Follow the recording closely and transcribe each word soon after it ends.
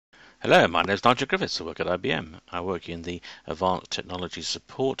Hello, my name is Nigel Griffiths. I work at IBM. I work in the Advanced Technology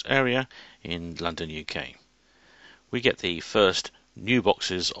Support area in London, UK. We get the first new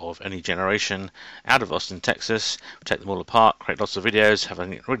boxes of any generation out of Austin, Texas. We take them all apart, create lots of videos, have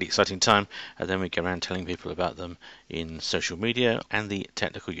a really exciting time, and then we go around telling people about them in social media and the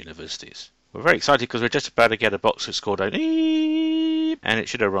technical universities. We're very excited because we're just about to get a box that's called a beep, and it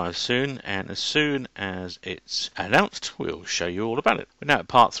should arrive soon, and as soon as it's announced, we'll show you all about it. We're now at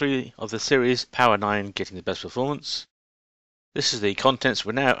part 3 of the series, POWER9 Getting the Best Performance. This is the contents.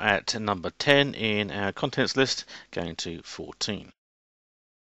 We're now at number 10 in our contents list, going to 14.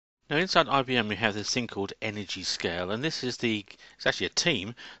 Now inside IBM we have this thing called EnergyScale, and this is it's actually a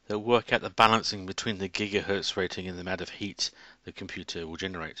team that work out the balancing between the gigahertz rating and the amount of heat the computer will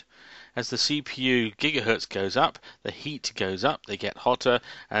generate. As the CPU gigahertz goes up, the heat goes up, they get hotter,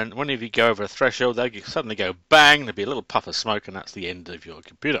 and whenever you go over a threshold, they suddenly go bang, there'll be a little puff of smoke, and that's the end of your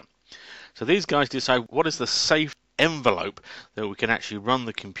computer. So these guys decide what is the safe envelope that we can actually run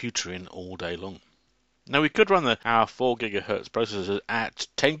the computer in all day long. Now we could run our 4 GHz processors at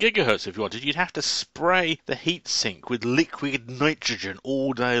 10 GHz if you wanted. You'd have to spray the heatsink with liquid nitrogen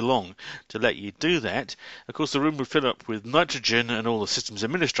all day long to let you do that. Of course the room would fill up with nitrogen and all the systems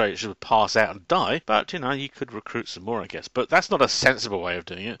administrators would pass out and die, but you could recruit some more, I guess. But that's not a sensible way of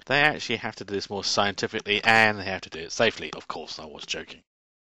doing it. They actually have to do this more scientifically, and they have to do it safely. Of course, I was joking.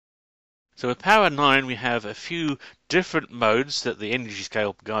 So with POWER9 we have a few different modes that the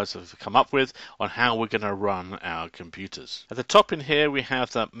EnergyScale guys have come up with on how we're going to run our computers. At the top in here we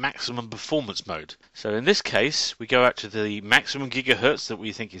have the maximum performance mode. So in this case we go out to the maximum gigahertz that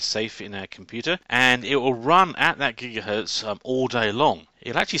we think is safe in our computer, and it will run at that gigahertz all day long.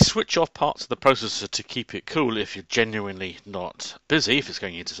 It'll actually switch off parts of the processor to keep it cool if you're genuinely not busy, if it's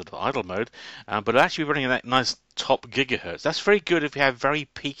going into sort of idle mode, but it'll actually be running at that nice top gigahertz. That's very good if you have very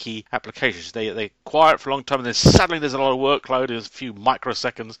peaky applications. They're quiet for a long time and then suddenly there's a lot of workload, there's a few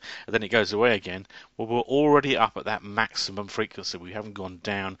microseconds, and then it goes away again. Well, we're already up at that maximum frequency. We haven't gone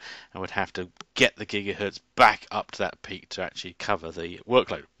down and would have to get the gigahertz back up to that peak to actually cover the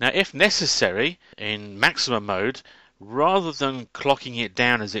workload. Now, if necessary, in maximum mode, rather than clocking it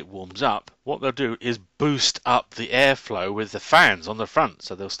down as it warms up, what they'll do is boost up the airflow with the fans on the front.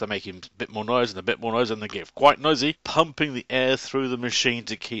 So they'll start making a bit more noise and a bit more noise, and they get quite noisy, pumping the air through the machine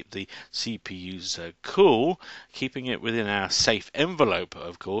to keep the CPUs cool, keeping it within our safe envelope,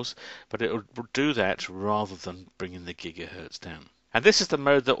 of course, but it will do that rather than bringing the gigahertz down. And this is the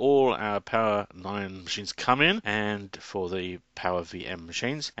mode that all our POWER9 machines come in, and for the PowerVM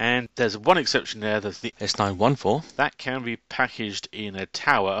machines. And there's one exception there, there's the S914. That can be packaged in a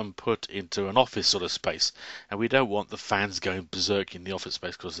tower and put into an office sort of space. And we don't want the fans going berserk in the office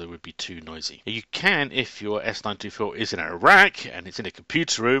space because they would be too noisy. You can, if your S924 is in a rack and it's in a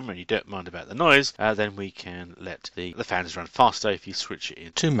computer room and you don't mind about the noise, then we can let the fans run faster if you switch it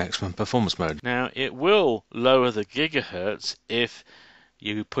into maximum performance mode. Now, it will lower the gigahertz if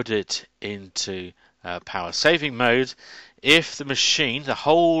you put it into power saving mode if the machine, the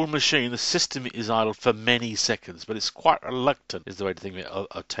whole machine, the system is idle for many seconds, but it's quite reluctant, is the way to think of it,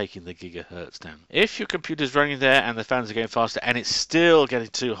 of taking the gigahertz down. If your computer's running there and the fans are going faster and it's still getting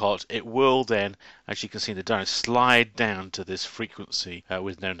too hot, it will then, as you can see in the diagram, slide down to this frequency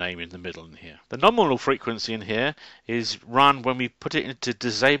with no name in the middle in here. The nominal frequency in here is run when we put it into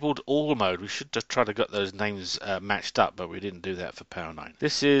disabled all mode. We should just try to get those names matched up, but we didn't do that for POWER9.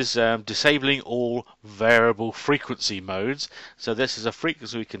 This is disabling all variable frequency mode. So this is a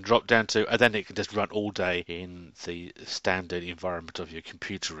frequency we can drop down to, and then it can just run all day in the standard environment of your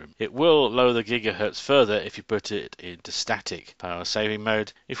computer room. It will lower the gigahertz further if you put it into static power saving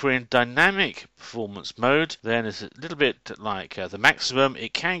mode. If we're in dynamic performance mode, then it's a little bit like the maximum.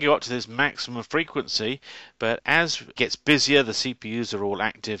 It can go up to this maximum frequency, but as it gets busier, the CPUs are all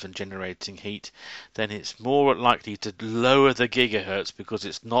active and generating heat, then it's more likely to lower the gigahertz because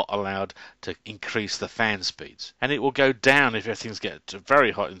it's not allowed to increase the fan speeds. And it will go down if things get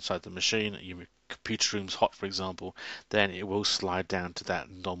very hot inside the machine, your computer room's hot for example, then it will slide down to that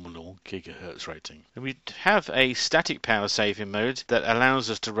nominal gigahertz rating. And we have a static power saving mode that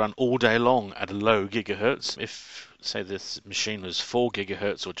allows us to run all day long at a low gigahertz. If say this machine was 4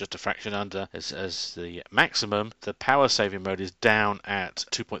 gigahertz or just a fraction under as the maximum, the power saving mode is down at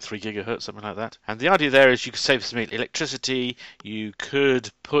 2.3 gigahertz, something like that. And the idea there is you could save some electricity. You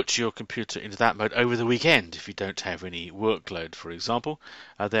could put your computer into that mode over the weekend if you don't have any workload, for example,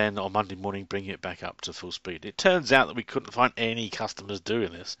 then on Monday morning bring it back up to full speed. It turns out that we couldn't find any customers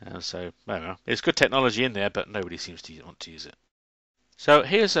doing this, so well, it's good technology in there, but nobody seems to want to use it. So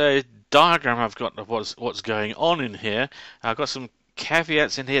here's a diagram I've got of what's going on in here. I've got some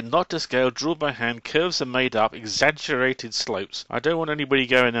caveats in here: not to scale, drawn by hand, curves are made up, exaggerated slopes. I don't want anybody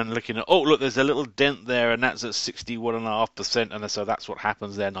going and looking at, oh look, there's a little dent there and that's at 61.5%, and so that's what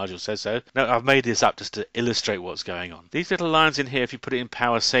happens there, Nigel says so. No, I've made this up just to illustrate what's going on. These little lines in here, if you put it in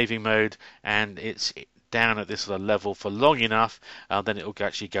power saving mode and it's down at this sort of level for long enough, then it will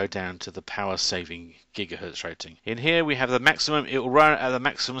actually go down to the power saving gigahertz rating. In here we have the maximum. It will run at the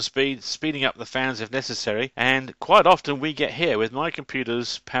maximum speed, speeding up the fans if necessary, and quite often we get here with my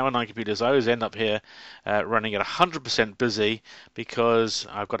computers, POWER9 computers, I always end up here running at 100% busy, because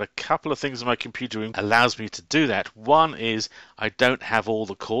I've got a couple of things in my computer that allows me to do that. One is I don't have all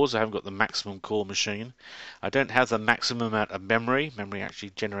the cores. I haven't got the maximum core machine. I don't have the maximum amount of memory. Memory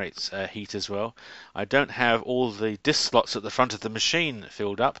actually generates heat as well. I don't have all the disk slots at the front of the machine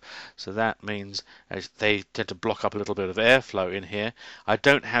filled up, so that means they tend to block up a little bit of airflow in here. I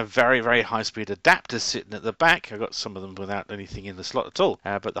don't have very, very high-speed adapters sitting at the back. I've got some of them without anything in the slot at all.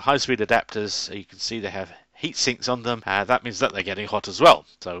 But the high-speed adapters, you can see they have heat sinks on them. That means that they're getting hot as well.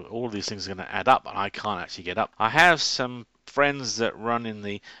 So all these things are going to add up, and I can't actually get up. I have some friends that run in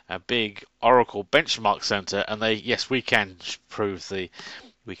the big Oracle benchmark center, and yes, we can prove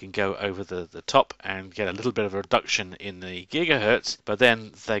we can go over the top and get a little bit of a reduction in the gigahertz, but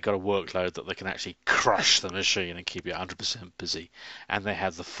then they got a workload that they can actually crush the machine and keep you 100% busy, and they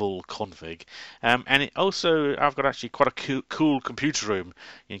have the full config. And it also, I've got actually quite a cool computer room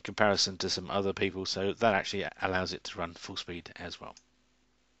in comparison to some other people, so that actually allows it to run full speed as well.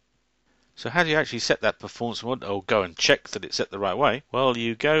 So how do you actually set that performance mode, or go and check that it's set the right way? Well,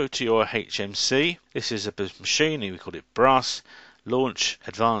 you go to your HMC. This is a machine, we call it brass. Launch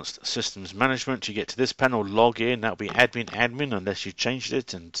Advanced Systems Management. You get to this panel, log in. That'll be admin unless you changed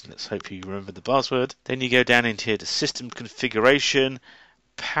it, and let's hope you remember the password. Then you go down into here to System Configuration,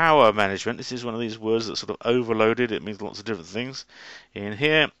 Power Management. This is one of these words that's sort of overloaded. It means lots of different things. In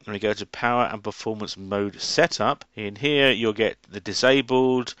here, we go to Power and Performance Mode Setup. In here, you'll get the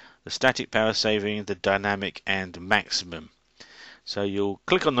disabled, the static power saving, the dynamic, and maximum. So you'll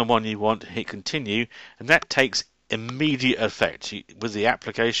click on the one you want, hit continue, and that takes immediate effect. With the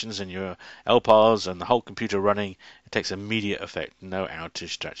applications and your LPARs and the whole computer running, it takes immediate effect. No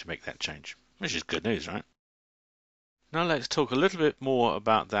outage to actually make that change, which is good news, right? Now let's talk a little bit more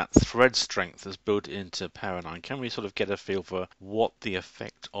about that thread strength that's built into POWER9. Can we sort of get a feel for what the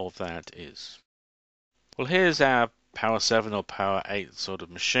effect of that is? Well, here's our Power 7 or Power 8 sort of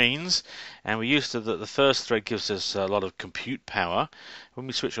machines, and we're used to that the first thread gives us a lot of compute power. When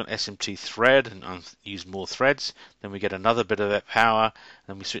we switch on SMT thread and use more threads, then we get another bit of that power.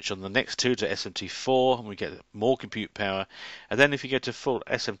 Then we switch on the next two to SMT4 and we get more compute power. And then if you get to full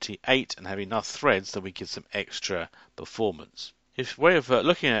SMT8 and have enough threads, then we get some extra performance. A way of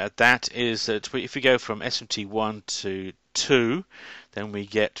looking at that is that if we go from SMT1 to 2, then we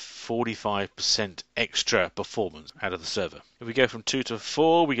get 45% extra performance out of the server. If we go from 2 to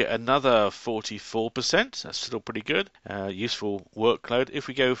 4, we get another 44%. That's still pretty good. Useful workload. If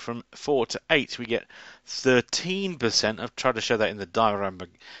we go from 4 to 8, we get 13%. I've tried to show that in the diagram, but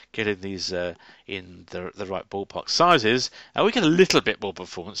getting these in the right ballpark sizes. We get a little bit more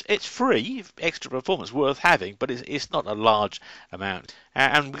performance. It's free, extra performance, worth having, but it's not a large amount.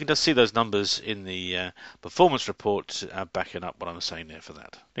 And we can just see those numbers in the performance report backing up what I'm saying there for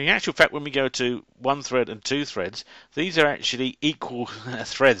that. In actual fact, when we go to 1 thread and 2 threads, these are actually equal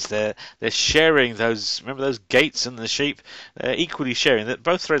threads. They're sharing those. Remember those gates and the sheep? They're equally sharing. That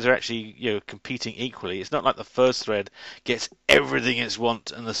both threads are actually competing equally. It's not like the first thread gets everything it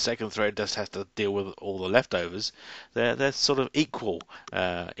wants and the second thread just has to deal with all the leftovers. They're sort of equal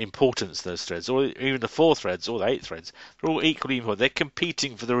importance, those threads, or even the 4 threads or the 8 threads. They're all equally important. They're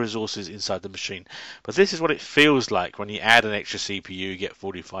competing for the resources inside the machine. But this is what it feels like when you add an extra CPU, you get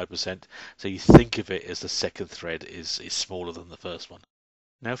 45%. So you think of it as the second thread is smaller than the first one.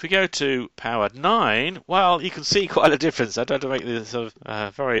 Now, if we go to POWER9, well, you can see quite a difference. I don't want to make this sort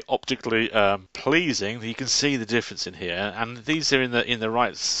of very optically pleasing. You can see the difference in here, and these are in the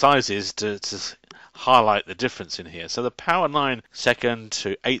right sizes to highlight the difference in here. So the POWER9 second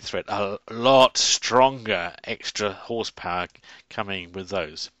to 8th thread, a lot stronger extra horsepower coming with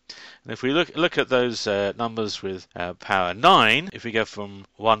those. And if we look at those numbers with POWER9, if we go from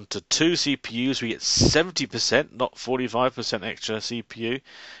 1 to 2 CPUs, we get 70%, not 45% extra CPU. If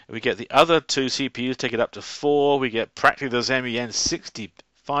we get the other 2 CPUs, take it up to 4, we get practically the same again, 65%.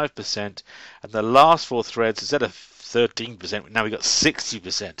 And the last 4 threads, instead of 13%, now we've got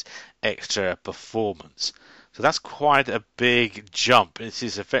 60% extra performance. So that's quite a big jump. This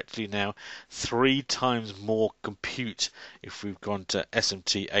is effectively now 3 times more compute if we've gone to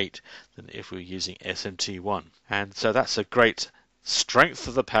SMT8 than if we're using SMT1. And so that's a great strength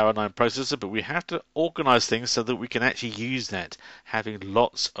of the POWER9 processor, but we have to organize things so that we can actually use that, having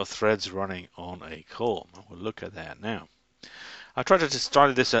lots of threads running on a core. We'll look at that now. I tried to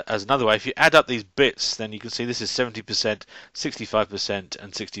describe this as another way. If you add up these bits, then you can see this is 70%, 65%,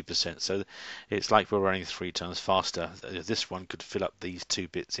 and 60%. So it's like we're running 3 times faster. This one could fill up these 2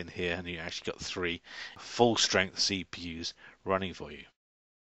 bits in here, and you actually got 3 full-strength CPUs running for you.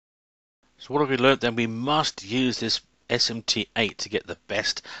 So what have we learned then? We must use this SMT8 to get the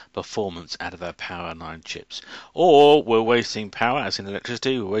best performance out of our POWER9 chips. Or we're wasting power, as in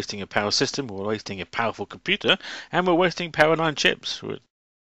electricity, we're wasting a power system, we're wasting a powerful computer, and we're wasting POWER9 chips.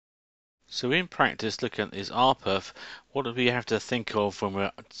 So in practice, looking at this RPERF, what do we have to think of when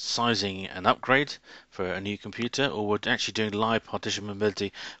we're sizing an upgrade for a new computer, or we're actually doing live partition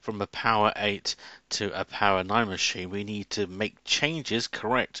mobility from a Power 8 to a Power 9 machine? We need to make changes,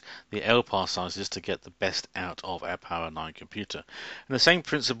 correct the LPAR sizes to get the best out of our Power 9 computer. And the same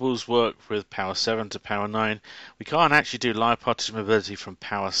principles work with Power 7 to Power 9. We can't actually do live partition mobility from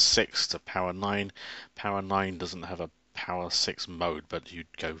Power 6 to Power 9. Power 9 doesn't have a Power 6 mode, but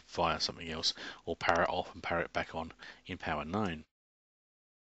you'd go via something else, or power it off and power it back on in Power 9.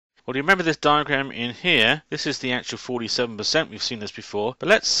 Well, do you remember this diagram in here? This is the actual 47%. We've seen this before. But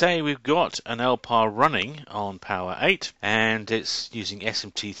let's say we've got an LPAR running on Power 8, and it's using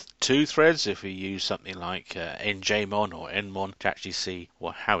SMT2 threads. If we use something like NJMON or NMON to actually see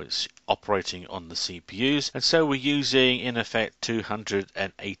how it's operating on the CPUs. And so we're using, in effect,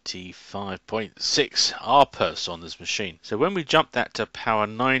 285.6 RPERS on this machine. So when we jump that to Power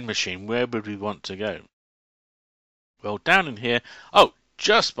 9 machine, where would we want to go? Well, down in here,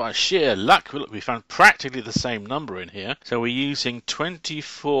 just by sheer luck, we found practically the same number in here. So we're using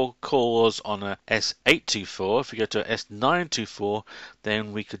 24 cores on a S824. If we go to a S924,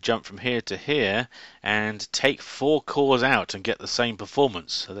 then we could jump from here to here and take 4 cores out and get the same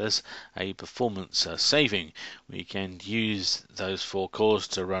performance. So there's a performance saving. We can use those 4 cores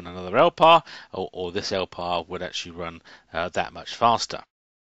to run another LPAR, or this LPAR would actually run that much faster.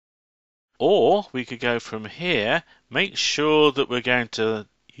 Or we could go from here, make sure that we're going to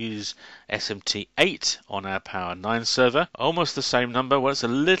use SMT8 on our Power 9 server. Almost the same number, well, it's a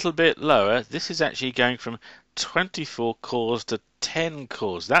little bit lower. This is actually going from 24 cores to 10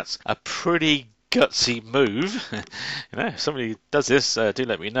 cores. That's a pretty gutsy move. If somebody does this, do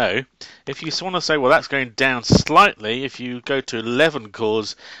let me know. If you want to say, well, that's going down slightly, if you go to 11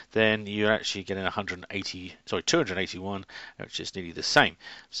 cores, then you're actually getting 281, which is nearly the same.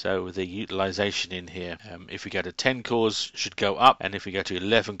 So the utilization in here, if we go to 10 cores, should go up, and if we go to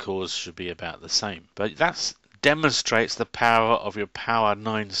 11 cores, should be about the same. But that demonstrates the power of your Power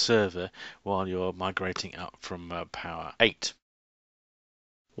 9 server while you're migrating up from Power 8.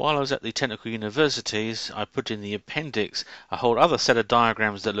 While I was at the technical universities, I put in the appendix a whole other set of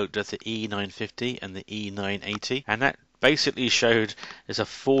diagrams that looked at the E950 and the E980, and that basically showed there's a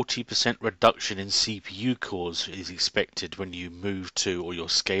 40% reduction in CPU cores is expected when you move to, or you're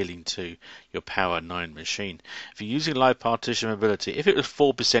scaling to, your Power 9 machine. If you're using live partition mobility, if it was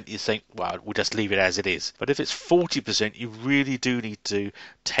 4%, you think, well, we'll just leave it as it is. But if it's 40%, you really do need to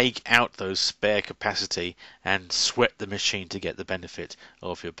take out those spare capacity and sweat the machine to get the benefit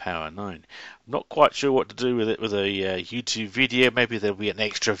of your Power 9. I'm not quite sure what to do with it with a YouTube video. Maybe there'll be an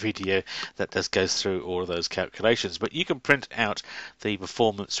extra video that just goes through all of those calculations. But you can print out the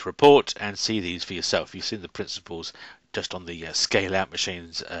performance report and see these for yourself. You've seen the principles just on the scale-out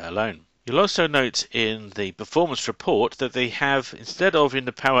machines alone. You'll also note in the performance report that they have, instead of in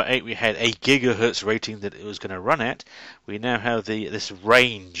the Power 8 we had a gigahertz rating that it was going to run at, we now have this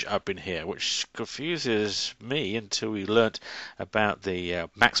range up in here, which confuses me until we learnt about the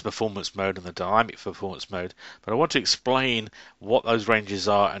max performance mode and the dynamic performance mode. But I want to explain what those ranges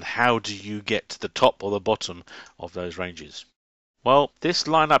are and how do you get to the top or the bottom of those ranges. Well, this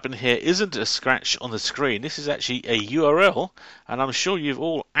line up in here isn't a scratch on the screen. This is actually a URL, and I'm sure you've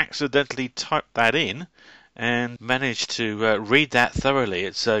all accidentally typed that in and managed to read that thoroughly.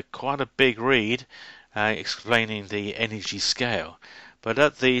 It's quite a big read explaining the EnergyScale. But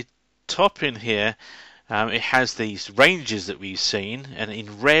at the top in here, it has these ranges that we've seen, and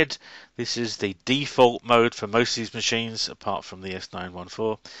in red, this is the default mode for most of these machines, apart from the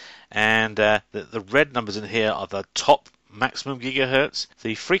S914. And the red numbers in here are the top maximum gigahertz.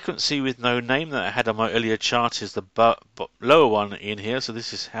 The frequency with no name that I had on my earlier chart is the lower one in here, so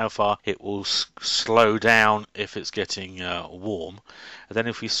this is how far it will slow down if it's getting warm. And then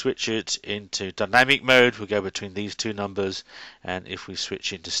if we switch it into dynamic mode, we go between these two numbers, and if we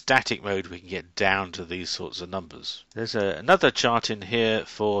switch into static mode, we can get down to these sorts of numbers. There's another chart in here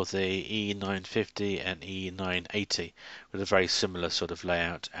for the E950 and E980 with a very similar sort of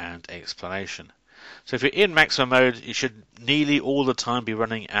layout and explanation. So if you're in maximum mode, you should nearly all the time be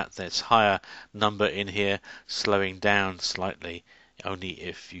running at this higher number in here, slowing down slightly only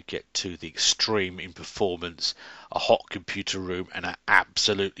if you get to the extreme in performance, a hot computer room and an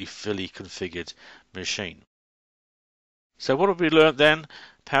absolutely fully configured machine. So what have we learnt then?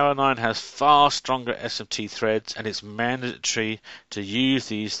 POWER9 has far stronger SMT threads, and it's mandatory to use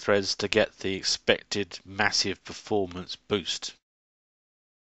these threads to get the expected massive performance boost.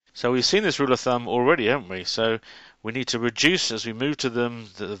 So we've seen this rule of thumb already, haven't we? So we need to reduce, as we move to them,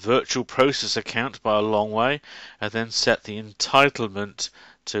 the virtual processor count by a long way, and then set the entitlement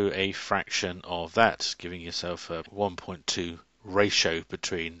to a fraction of that, giving yourself a 1.2 ratio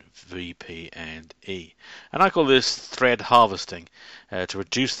between VP and E. And I call this thread harvesting, to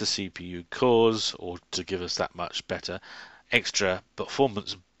reduce the CPU cores, or to give us that much better extra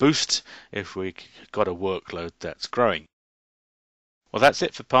performance boost if we've got a workload that's growing. Well, that's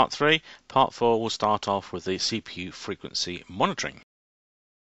it for part 3. Part 4 will start off with the CPU frequency monitoring.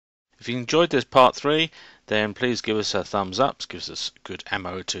 If you enjoyed this part 3, then please give us a thumbs up. It gives us good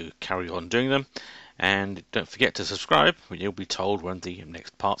ammo to carry on doing them. And don't forget to subscribe, when you'll be told when the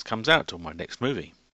next part comes out, or my next movie.